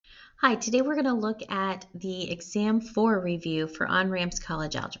Hi, today we're going to look at the Exam 4 review for On-Ramps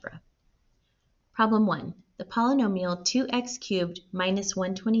College Algebra. Problem 1. The polynomial 2x cubed minus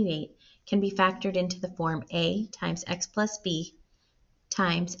 128 can be factored into the form a times x plus b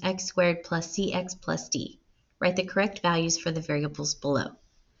times x squared plus cx plus d. Write the correct values for the variables below.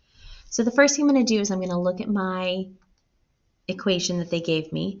 So the first thing I'm going to do is I'm going to look at my equation that they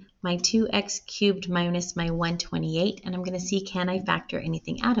gave me, my 2x cubed minus my 128, and I'm going to see can I factor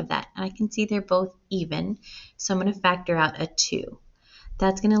anything out of that. And I can see they're both even, so I'm going to factor out a 2.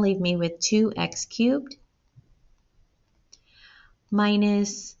 That's going to leave me with 2x cubed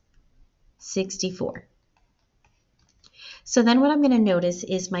minus 64. So then what I'm going to notice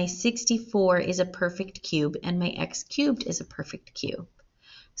is my 64 is a perfect cube and my x cubed is a perfect cube.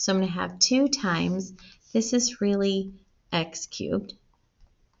 So I'm going to have 2 times, this is really x cubed,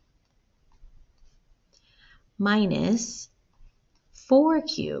 minus 4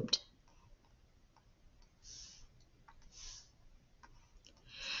 cubed.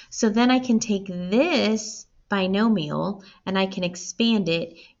 So then I can take this binomial and I can expand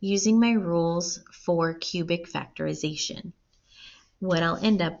it using my rules for cubic factorization. What I'll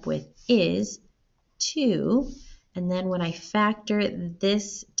end up with is 2, and then when I factor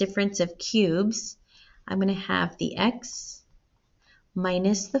this difference of cubes, I'm going to have the x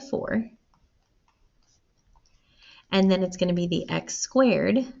minus the 4, and then it's going to be the x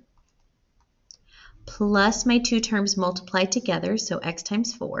squared plus my 2 terms multiplied together, so x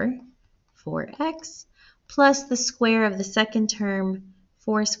times 4, 4x, plus the square of the second term,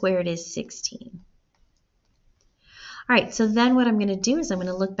 4 squared is 16. All right, so then what I'm going to do is I'm going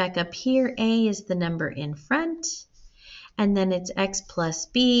to look back up here. A is the number in front, and then it's x plus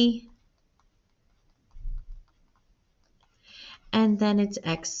b, and then it's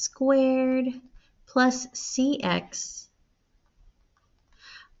x squared plus cx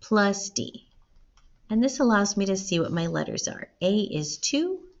plus d. And this allows me to see what my letters are. A is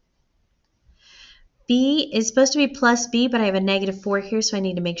 2. B is supposed to be plus b, but I have a negative 4 here, so I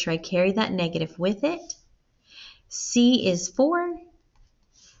need to make sure I carry that negative with it. C is 4,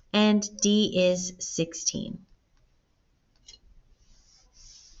 and D is 16.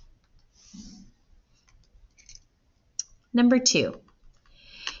 Number 2.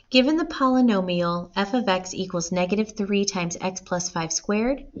 Given the polynomial f of x equals negative 3 times x plus 5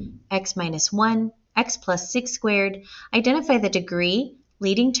 squared, x minus 1, x plus 6 squared, identify the degree,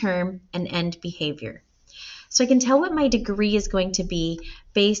 leading term, and end behavior. So I can tell what my degree is going to be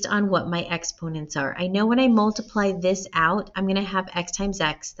based on what my exponents are. I know when I multiply this out, I'm going to have x times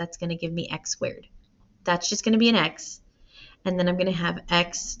x. That's going to give me x squared. That's just going to be an x. And then I'm going to have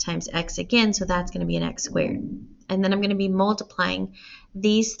x times x again, so that's going to be an x squared. And then I'm going to be multiplying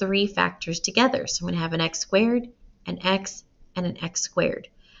these 3 factors together. So I'm going to have an x squared, an x, and an x squared.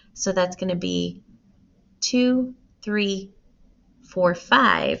 So that's going to be 2, 3, 4,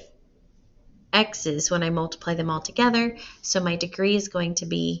 5 x's when I multiply them all together. So my degree is going to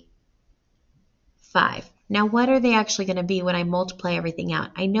be 5. Now what are they actually going to be when I multiply everything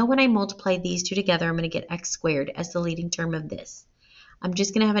out? I know when I multiply these 2 together, I'm going to get x squared as the leading term of this. I'm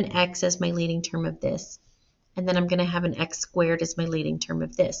just going to have an x as my leading term of this. And then I'm going to have an x squared as my leading term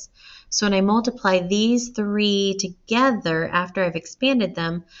of this. So when I multiply these 3 together after I've expanded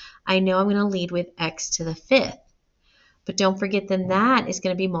them, I know I'm going to lead with x to the 5th. But don't forget then that is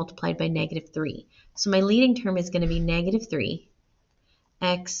going to be multiplied by negative 3. So my leading term is going to be negative 3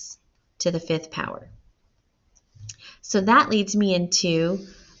 x to the 5th power. So that leads me into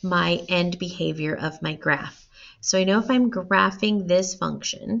my end behavior of my graph. So I know if I'm graphing this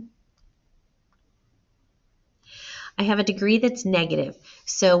function, I have a degree that's negative.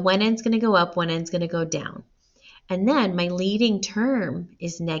 So one end's going to go up, one end's going to go down. And then my leading term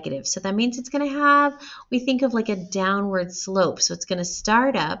is negative. So that means it's going to have, we think of like a downward slope. So it's going to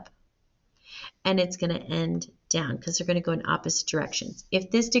start up and it's going to end down because they're going to go in opposite directions.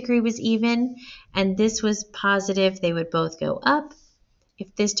 If this degree was even and this was positive, they would both go up.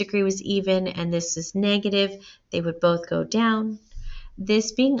 If this degree was even and this is negative, they would both go down.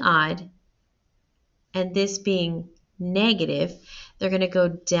 This being odd and this being negative, they're going to go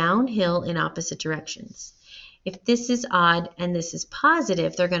downhill in opposite directions. If this is odd and this is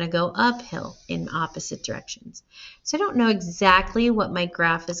positive, they're going to go uphill in opposite directions. So I don't know exactly what my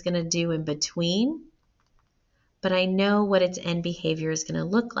graph is going to do in between, but I know what its end behavior is going to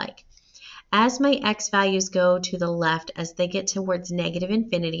look like. As my x values go to the left, as they get towards negative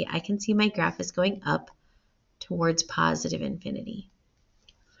infinity, I can see my graph is going up towards positive infinity.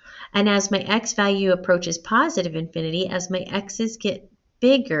 And as my x value approaches positive infinity, as my x's get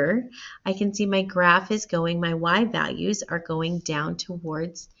bigger, I can see my graph is going, my y values are going down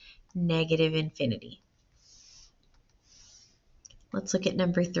towards negative infinity. Let's look at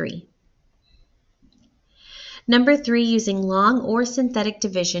number 3. Number 3, using long or synthetic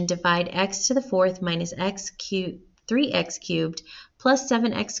division, divide x to the 4th minus x cubed, 3x cubed plus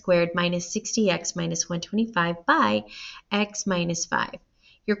 7x squared minus 60x minus 125 by x minus 5.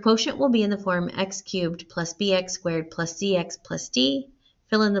 Your quotient will be in the form x cubed plus bx squared plus cx plus d.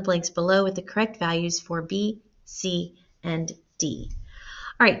 Fill in the blanks below with the correct values for b, c, and d.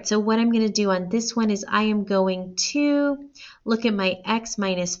 All right, so what I'm going to do on this one is I am going to look at my x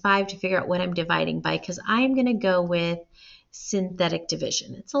minus 5 to figure out what I'm dividing by, because I'm going to go with synthetic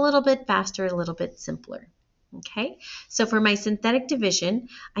division. It's a little bit faster, a little bit simpler. Okay, so for my synthetic division,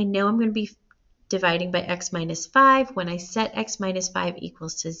 I know I'm going to be dividing by x minus 5. When I set x minus 5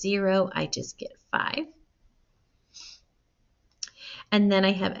 equals to 0, I just get 5. And then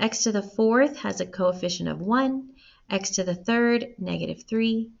I have x to the 4th has a coefficient of 1. X to the 3rd, negative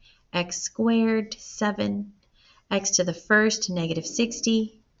 3, x squared, 7, x to the 1st, negative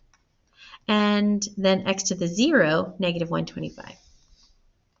 60, and then x to the 0, negative 125.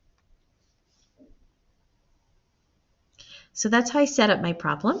 So that's how I set up my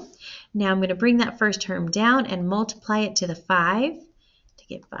problem. Now I'm going to bring that first term down and multiply it to the 5 to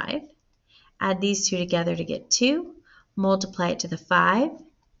get 5. Add these two together to get 2. Multiply it to the 5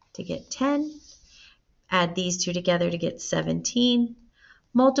 to get 10. Add these two together to get 17.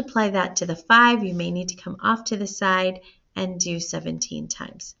 Multiply that to the 5. You may need to come off to the side and do 17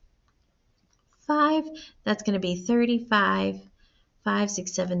 times 5. That's going to be 35. 5,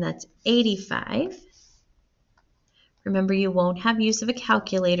 6, 7, that's 85. Remember, you won't have use of a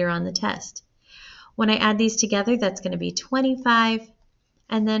calculator on the test. When I add these together, that's going to be 25.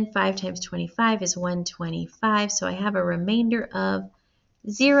 And then 5 times 25 is 125. So I have a remainder of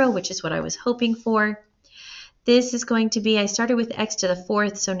 0, which is what I was hoping for. This is going to be, I started with x to the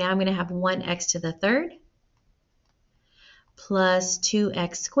 4th, so now I'm going to have 1x to the 3rd plus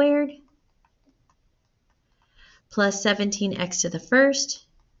 2x squared plus 17x to the 1st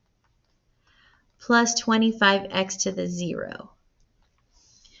plus 25x to the 0.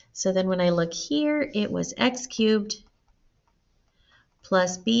 So then when I look here, it was x cubed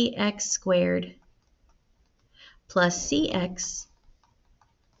plus bx squared plus cx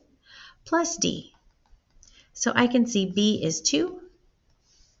plus d. So I can see b is 2,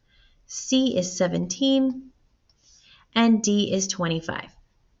 c is 17, and d is 25.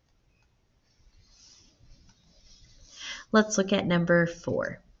 Let's look at number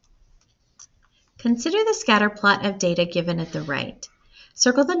 4. Consider the scatter plot of data given at the right.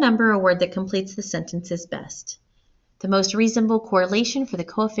 Circle the number or word that completes the sentences best. The most reasonable correlation for the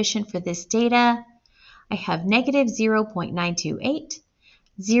coefficient for this data, I have negative 0.928,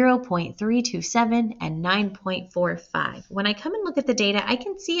 0.327, and 9.45. When I come and look at the data, I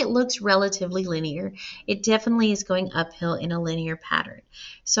can see it looks relatively linear. It definitely is going uphill in a linear pattern.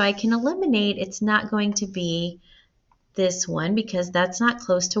 So I can eliminate, it's not going to be this one because that's not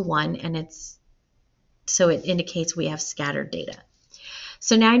close to 1, and so it indicates we have scattered data.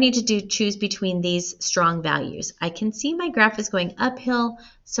 So now I need to choose between these strong values. I can see my graph is going uphill,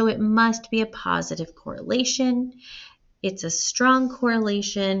 so it must be a positive correlation. It's a strong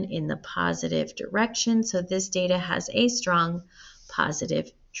correlation in the positive direction, so this data has a strong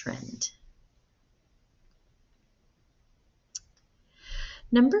positive trend.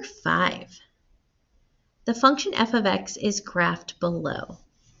 Number 5. The function f of x is graphed below.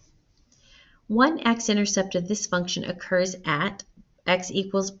 One x-intercept of this function occurs at x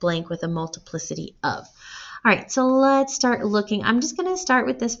equals blank with a multiplicity of. All right, so let's start looking. I'm just going to start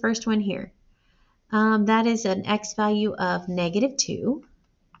with this first one here. That is an x value of negative 2.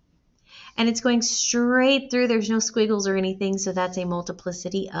 And it's going straight through. There's no squiggles or anything, so that's a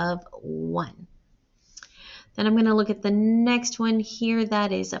multiplicity of 1. Then I'm going to look at the next one here.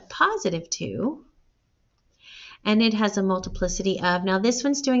 That is a positive 2. And it has a multiplicity of, now this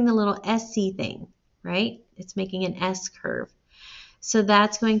one's doing the little SC thing, right? It's making an S curve. So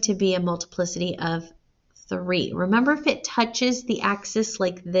that's going to be a multiplicity of 3. Remember, if it touches the axis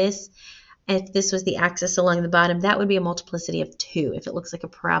like this, if this was the axis along the bottom, that would be a multiplicity of 2 if it looks like a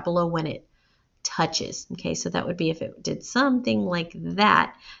parabola when it touches. Okay, so that would be if it did something like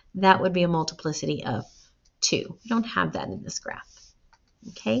that, that would be a multiplicity of 2. We don't have that in this graph.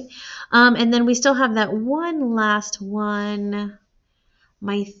 Okay, and then we still have that one last one,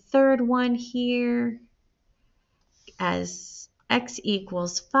 my third one here, as x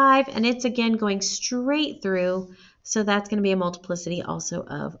equals 5, and it's again going straight through, so that's going to be a multiplicity also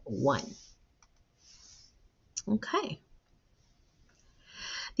of 1. Okay.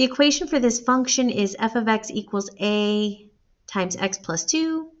 The equation for this function is f of x equals a times x plus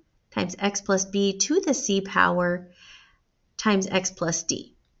 2 times x plus b to the c power times x plus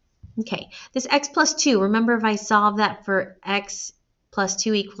d. Okay, this x plus 2, remember if I solve that for x plus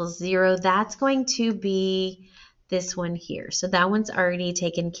 2 equals 0, that's going to be this one here. So that one's already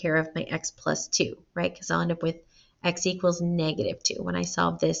taken care of my x plus 2, right? Because I'll end up with x equals negative 2 when I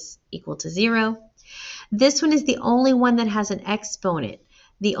solve this equal to 0. This one is the only one that has an exponent.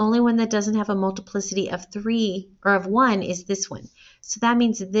 The only one that doesn't have a multiplicity of 3 or of 1 is this one. So that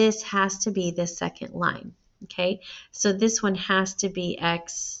means this has to be the second line. Okay, so this one has to be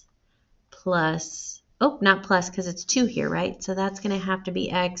x plus, oh, not plus because it's 2 here, right? So that's going to have to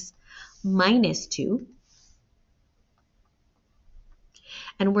be x minus 2.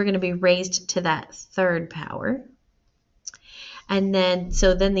 And we're going to be raised to that third power. And then,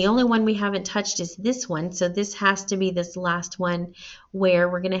 so then the only one we haven't touched is this one. So this has to be this last one where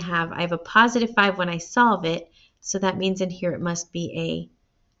we're going to have, I have a positive 5 when I solve it. So that means in here it must be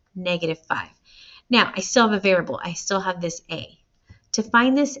a negative 5. Now, I still have a variable. I still have this a. To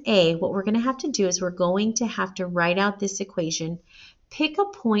find this a, what we're going to have to do is we're going to have to write out this equation, pick a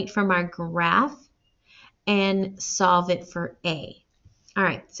point from our graph, and solve it for a. All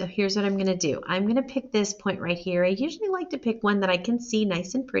right, so here's what I'm going to do. I'm going to pick this point right here. I usually like to pick one that I can see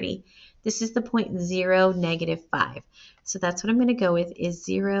nice and pretty. This is the point 0, negative 5. So that's what I'm going to go with is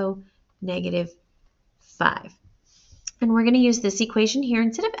 0, negative 5. And we're going to use this equation here.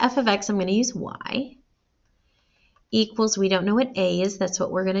 Instead of f of x, I'm going to use y equals, we don't know what a is. That's what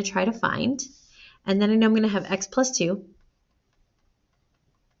we're going to try to find. And then I know I'm going to have x plus 2.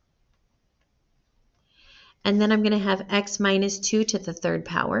 And then I'm going to have x minus 2 to the third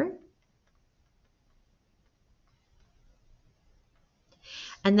power.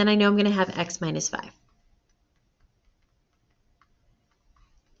 And then I know I'm going to have x minus 5.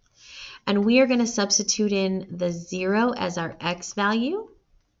 And we are going to substitute in the 0 as our x value.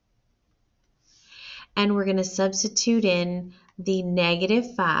 And we're going to substitute in the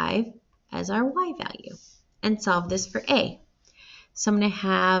negative 5 as our y value and solve this for a. So I'm going to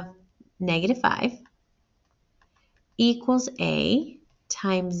have negative 5 equals a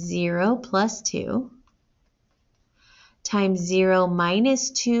times 0 plus 2 times 0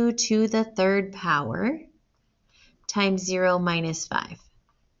 minus 2 to the third power times 0 minus 5.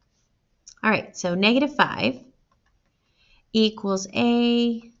 All right, so negative 5 equals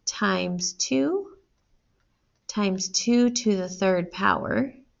a times 2 times 2 to the third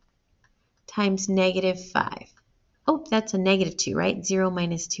power times negative 5. Oh, that's a negative 2, right? 0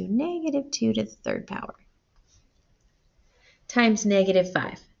 minus 2, negative 2 to the third power times negative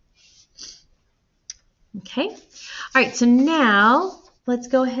 5. Okay, all right, so now let's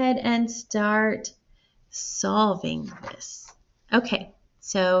go ahead and start solving this. Okay,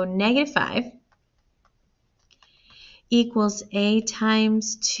 so negative 5 equals a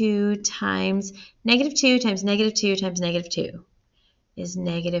times 2 times negative 2 times negative 2 times negative 2 is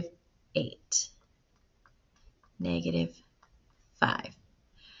negative 8, negative 5.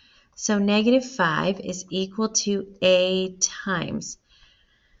 So negative 5 is equal to a times,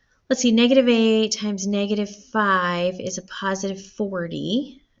 let's see, negative 8 times negative 5 is a positive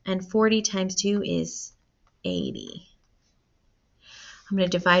 40, and 40 times 2 is 80. I'm going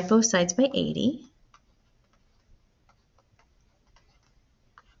to divide both sides by 80.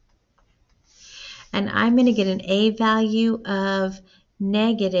 And I'm going to get an a value of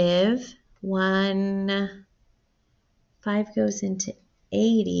negative 1. 5 goes into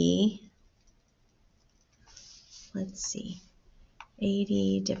 80. Let's see.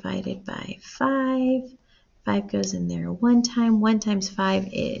 80 divided by 5. 5 goes in there one time. 1 times 5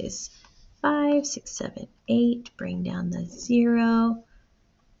 is 5. 6, 7, 8. Bring down the 0.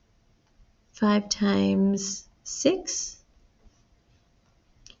 5 times 6.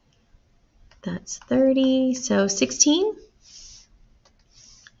 That's 30. So 16.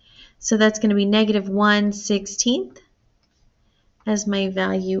 So that's going to be negative 1/16 as my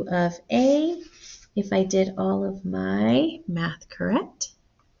value of a, if I did all of my math correct.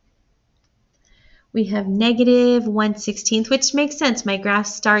 We have negative 1/16, which makes sense. My graph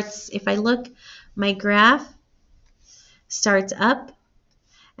starts, if I look, my graph starts up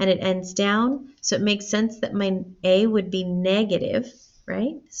and it ends down. So it makes sense that my a would be negative,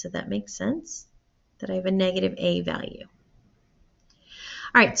 right? So that makes sense that I have a negative a value.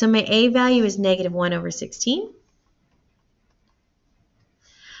 All right, so my a value is negative 1/16.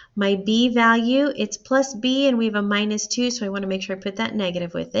 My b value, it's plus b, and we have a minus 2, so I want to make sure I put that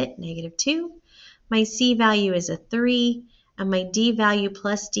negative with it, negative 2. My c value is a 3, and my d value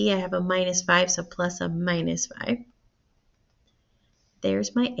plus d, I have a minus 5, so plus a minus 5.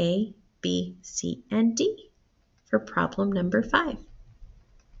 There's my a, b, c, and d for problem number 5.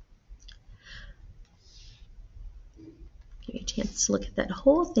 chance to look at that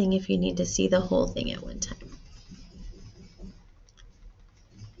whole thing if you need to see the whole thing at one time.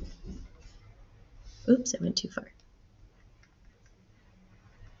 Oops, I went too far.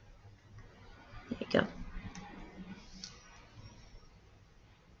 There you go.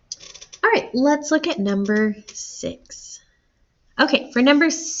 All right, let's look at number 6. Okay, for number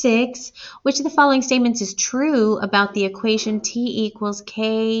 6, which of the following statements is true about the equation t equals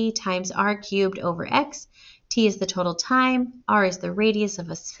k times r cubed over x? T is the total time, r is the radius of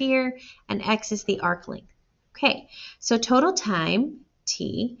a sphere, and x is the arc length. Okay, so total time,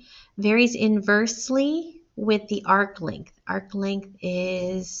 t, varies inversely with the arc length. Arc length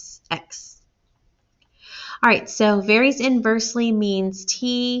is x. All right, so varies inversely means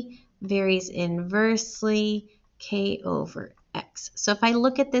t varies inversely k over x. So if I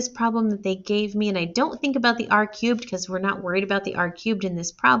look at this problem that they gave me and I don't think about the r cubed because we're not worried about the r cubed in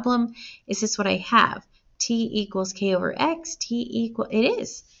this problem, is this what I have? T equals k over x, it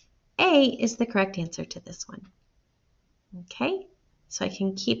is. A is the correct answer to this one. Okay, so I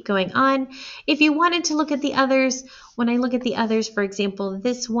can keep going on. If you wanted to look at the others, when I look at the others, for example,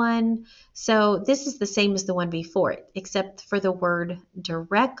 this one, so this is the same as the one before it, except for the word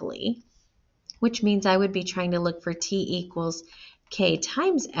directly, which means I would be trying to look for t equals k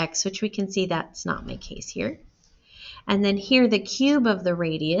times x, which we can see that's not my case here. And then here, the cube of the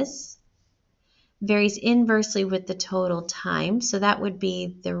radius varies inversely with the total time, so that would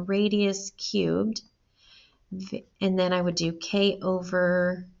be the radius cubed, and then I would do k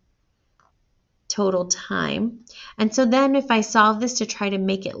over total time. And so then if I solve this to try to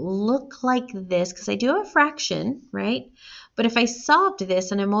make it look like this, because I do have a fraction, right? But if I solved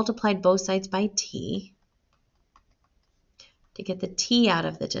this and I multiplied both sides by t to get the t out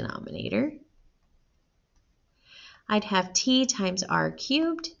of the denominator, I'd have t times r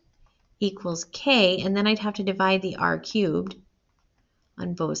cubed equals k, and then I'd have to divide the r cubed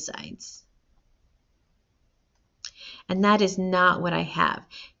on both sides. And that is not what I have.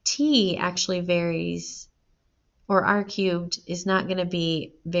 T actually varies, or r cubed is not going to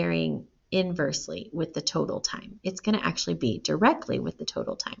be varying inversely with the total time. It's going to actually be directly with the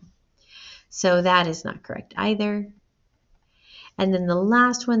total time. So that is not correct either. And then the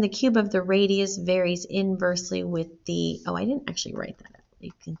last one, the cube of the radius varies inversely with the, oh, I didn't actually write that out.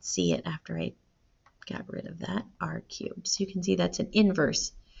 You can see it after I got rid of that, r cubed. So you can see that's an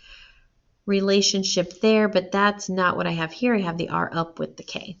inverse relationship there, but that's not what I have here. I have the r up with the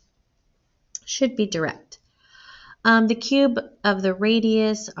k. Should be direct. The cube of the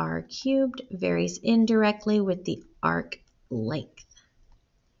radius, r cubed, varies indirectly with the arc length.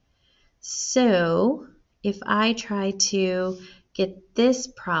 So if I try to get this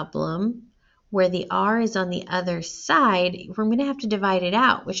problem where the r is on the other side, we're going to have to divide it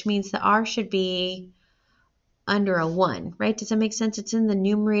out, which means the r should be under a 1, right? Does that make sense? It's in the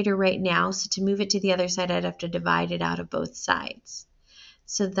numerator right now, so to move it to the other side, I'd have to divide it out of both sides.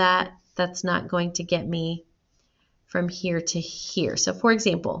 So that's not going to get me from here to here. So for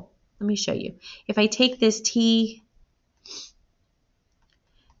example, let me show you. If I take this t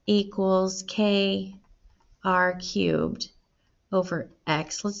equals k r cubed over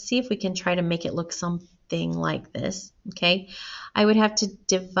x, let's see if we can try to make it look something like this, okay? I would have to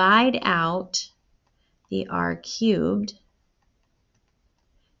divide out the r cubed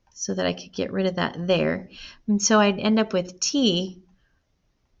so that I could get rid of that there. And so I'd end up with t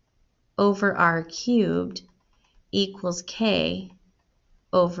over r cubed equals k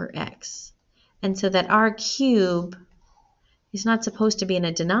over x. And so that r cubed is not supposed to be in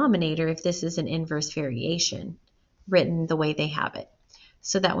a denominator if this is an inverse variation written the way they have it.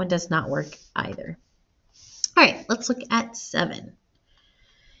 So that one does not work either. All right, let's look at 7.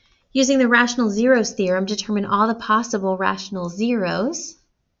 Using the rational zeros theorem, determine all the possible rational zeros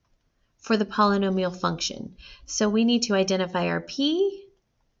for the polynomial function. So we need to identify our p,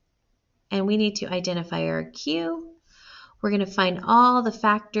 and we need to identify our q. We're going to find all the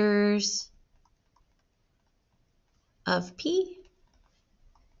factors of p.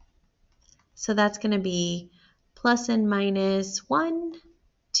 So that's going to be plus and minus 1,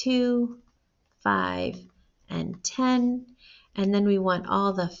 2, 5, and 10. And then we want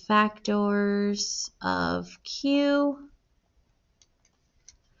all the factors of q,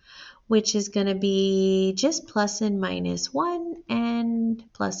 which is going to be just plus and minus 1 and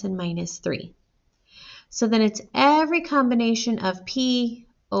plus and minus 3. So then it's every combination of p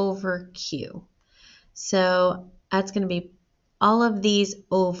over q. So that's going to be all of these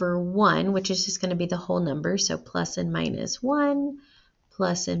over 1, which is just going to be the whole number. So plus and minus 1,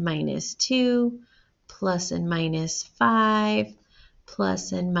 plus and minus 2, plus and minus 5,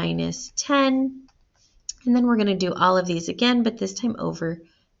 plus and minus 10. And then we're going to do all of these again, but this time over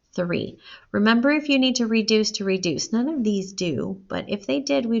 3. Remember, if you need to reduce. None of these do, but if they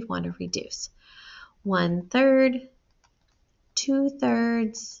did, we'd want to reduce. 1/3,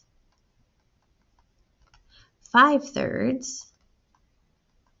 2/3, 5/3,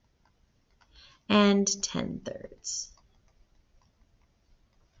 and 10/3.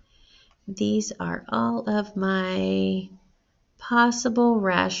 These are all of my possible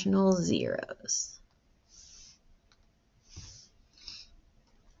rational zeros.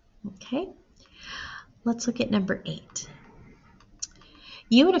 Okay, let's look at number 8.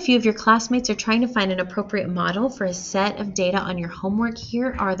 You and a few of your classmates are trying to find an appropriate model for a set of data on your homework.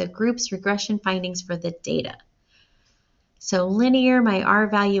 Here are the group's regression findings for the data. So linear, my R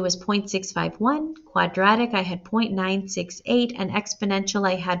value was 0.651. Quadratic, I had 0.968. And exponential,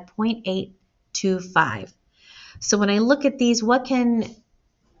 I had 0.825. So when I look at these, what can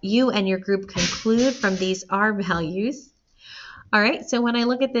you and your group conclude from these R values? All right, so when I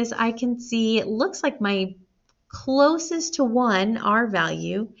look at this, I can see it looks like my closest to 1 R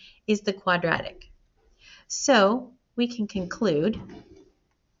value is the quadratic. So we can conclude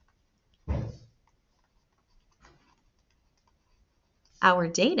our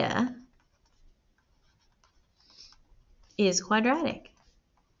data is quadratic.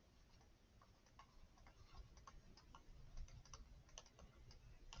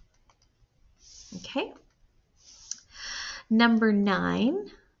 Okay. Number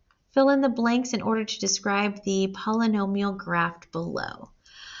 9, fill in the blanks in order to describe the polynomial graphed below.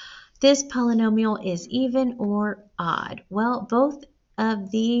 This polynomial is even or odd. Well, both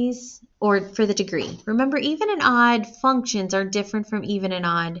of these, or for the degree. Remember, even and odd functions are different from even and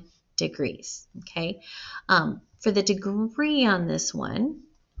odd degrees, okay? For the degree on this one,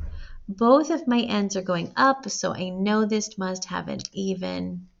 both of my ends are going up, so I know this must have an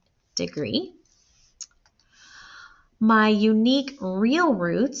even degree. My unique real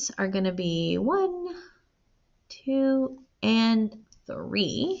roots are going to be 1, 2, and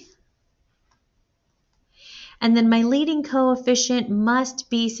 3. And then my leading coefficient must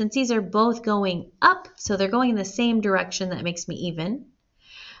be, since these are both going up, so they're going in the same direction, that makes me even.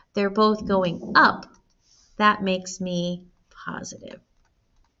 They're both going up, that makes me positive.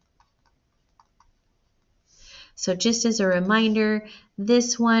 So just as a reminder,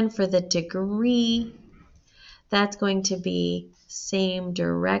 this one for the degree, that's going to be same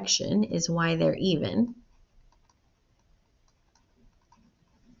direction is why they're even.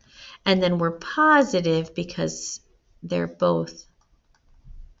 And then we're positive because they're both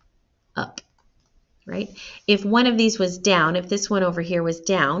up, right? If one of these was down, if this one over here was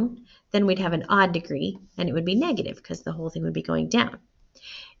down, then we'd have an odd degree and it would be negative because the whole thing would be going down.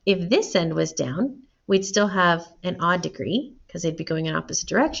 If this end was down, we'd still have an odd degree because they'd be going in opposite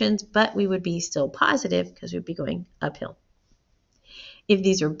directions, but we would be still positive because we'd be going uphill. If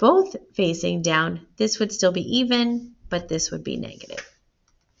these were both facing down, this would still be even, but this would be negative.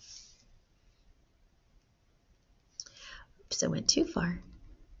 Oops, I went too far.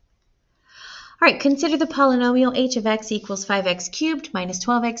 All right, consider the polynomial h of x equals 5x cubed minus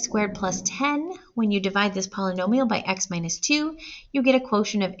 12x squared plus 10. When you divide this polynomial by x minus 2, you get a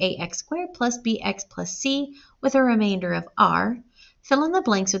quotient of ax squared plus bx plus c with a remainder of r. Fill in the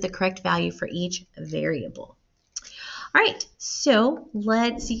blanks with the correct value for each variable. All right, so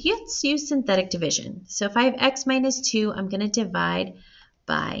let's use synthetic division. So if I have x minus 2, I'm going to divide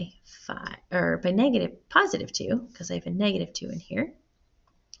by 5, or by positive 2, because I have a negative 2 in here.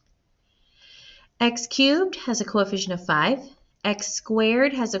 X cubed has a coefficient of 5. X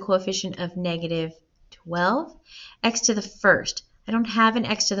squared has a coefficient of negative 12. X to the first. I don't have an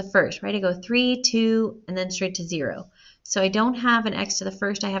x to the first, right? I go 3, 2, and then straight to 0. So I don't have an x to the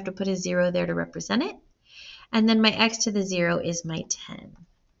first. I have to put a 0 there to represent it. And then my x to the 0 is my 10.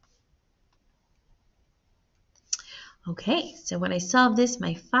 Okay, so when I solve this,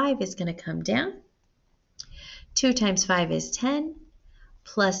 my 5 is going to come down. 2 times 5 is 10.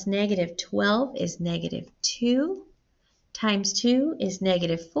 Plus negative 12 is negative 2. Times 2 is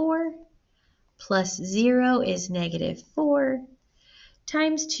negative 4. Plus 0 is negative 4.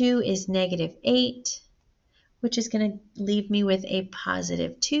 Times 2 is negative 8, which is going to leave me with a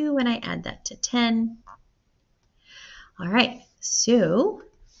positive 2 when I add that to 10. All right, so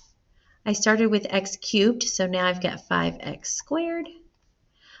I started with x cubed, so now I've got 5x squared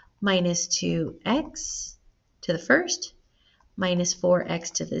minus 2x to the first minus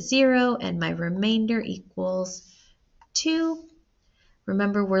 4x to the 0, and my remainder equals 2.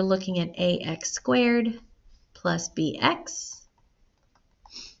 Remember, we're looking at ax squared plus bx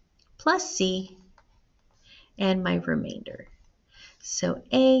plus c, and my remainder. So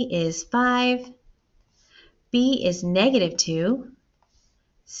a is 5, B is negative 2,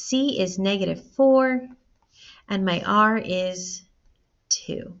 C is negative 4, and my R is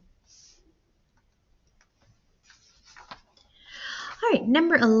 2. All right,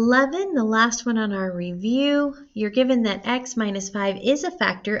 number 11, the last one on our review. You're given that x minus 5 is a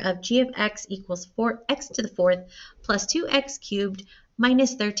factor of g of x equals 4x to the 4th plus 2x cubed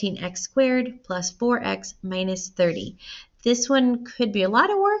minus 13x squared plus 4x minus 30. This one could be a lot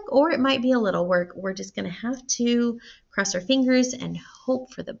of work or it might be a little work. We're just going to have to cross our fingers and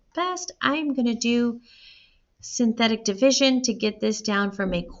hope for the best. I'm going to do synthetic division to get this down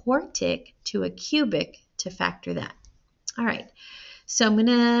from a quartic to a cubic to factor that. All right. So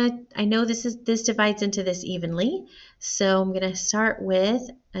I know this divides into this evenly. So I'm going to start with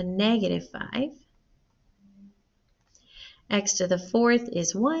a negative 5. X to the 4th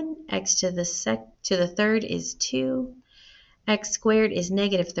is 1. X to the 3rd is 2. X squared is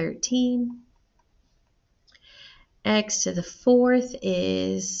negative 13. X to the 4th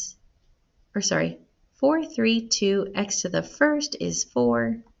is, 4, 3, 2. X to the 1st is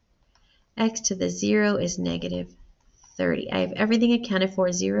 4. X to the 0 is negative 30. I have everything accounted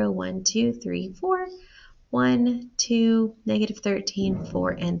for. 0, 1, 2, 3, 4. 1, 2, negative 13,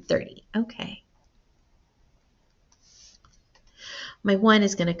 4, and 30. Okay. My 1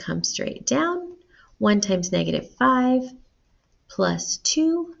 is going to come straight down. 1 times negative 5 plus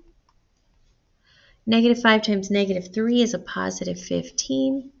 2. Negative 5 times negative 3 is a positive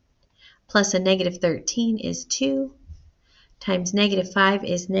 15. Plus a negative 13 is 2. Times negative 5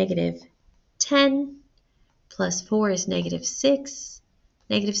 is negative 10. Plus 4 is negative 6.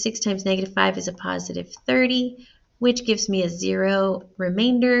 Negative 6 times negative 5 is a positive 30, which gives me a 0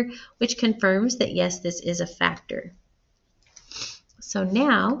 remainder, which confirms that yes, this is a factor. So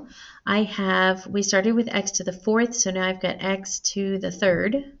now we started with x to the 4th, so now I've got x to the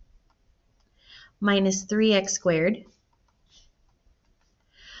 3rd minus 3x squared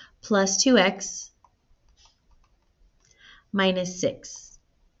plus 2x minus 6.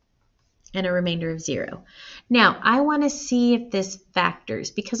 And a remainder of 0. Now, I want to see if this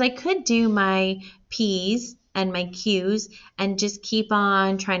factors, because I could do my p's and my q's and just keep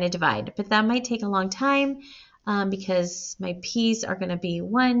on trying to divide, but that might take a long time because my p's are going to be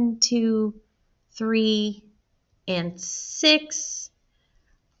 1, 2, 3, and 6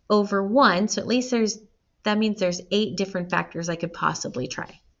 over 1, so at least that means there's 8 different factors I could possibly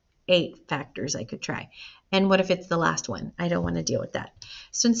try. 8 factors I could try. And what if it's the last one? I don't want to deal with that.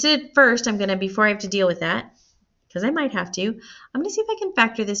 So instead, first, before I have to deal with that, because I might have to, I'm going to see if I can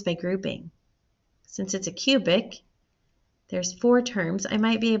factor this by grouping. Since it's a cubic, there's 4 terms, I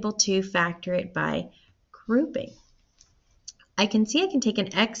might be able to factor it by grouping. I can take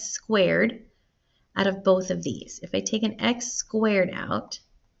an x squared out of both of these. If I take an x squared out,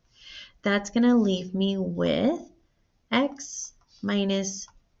 that's going to leave me with x minus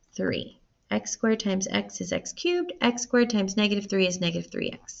 3. X squared times x is x cubed. X squared times negative 3 is negative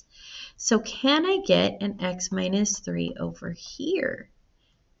 3x. So can I get an x minus 3 over here?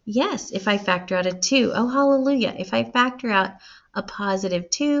 Yes, if I factor out a 2. Oh, hallelujah. If I factor out a positive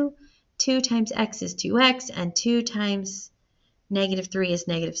 2, 2 times x is 2x, and 2 times negative 3 is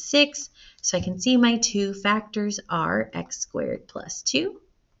negative 6. So I can see my 2 factors are x squared plus 2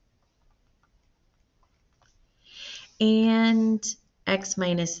 and x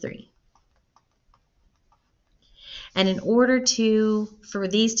minus 3. And in order for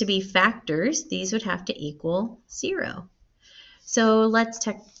these to be factors, these would have to equal 0. So let's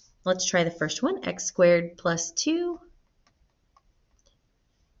try the first one. X squared plus 2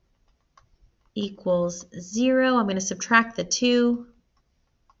 equals 0. I'm going to subtract the 2.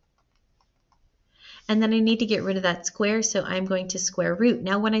 And then I need to get rid of that square, so I'm going to square root.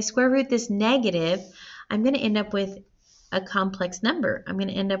 Now when I square root this negative, I'm going to end up with a complex number. I'm going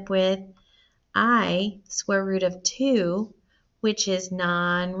to end up with I square root of 2, which is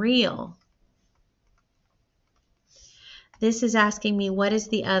non-real. This is asking me what is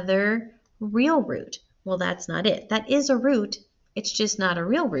the other real root. Well, that's not it. That is a root. It's just not a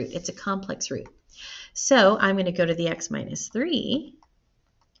real root. It's a complex root. So I'm going to go to the x minus 3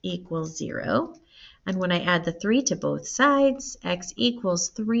 equals 0. And when I add the 3 to both sides, x equals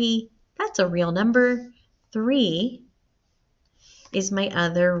 3. That's a real number. 3 is my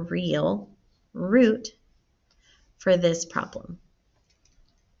other real root for this problem.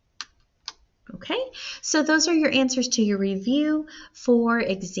 Okay, so those are your answers to your review for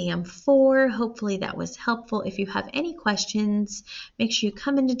exam 4. Hopefully that was helpful. If you have any questions, make sure you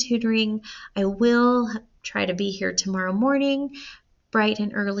come into tutoring. I will try to be here tomorrow morning, bright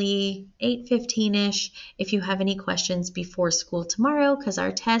and early, 8:15-ish, if you have any questions before school tomorrow, because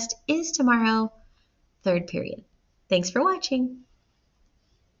our test is tomorrow. third period. Thanks for watching.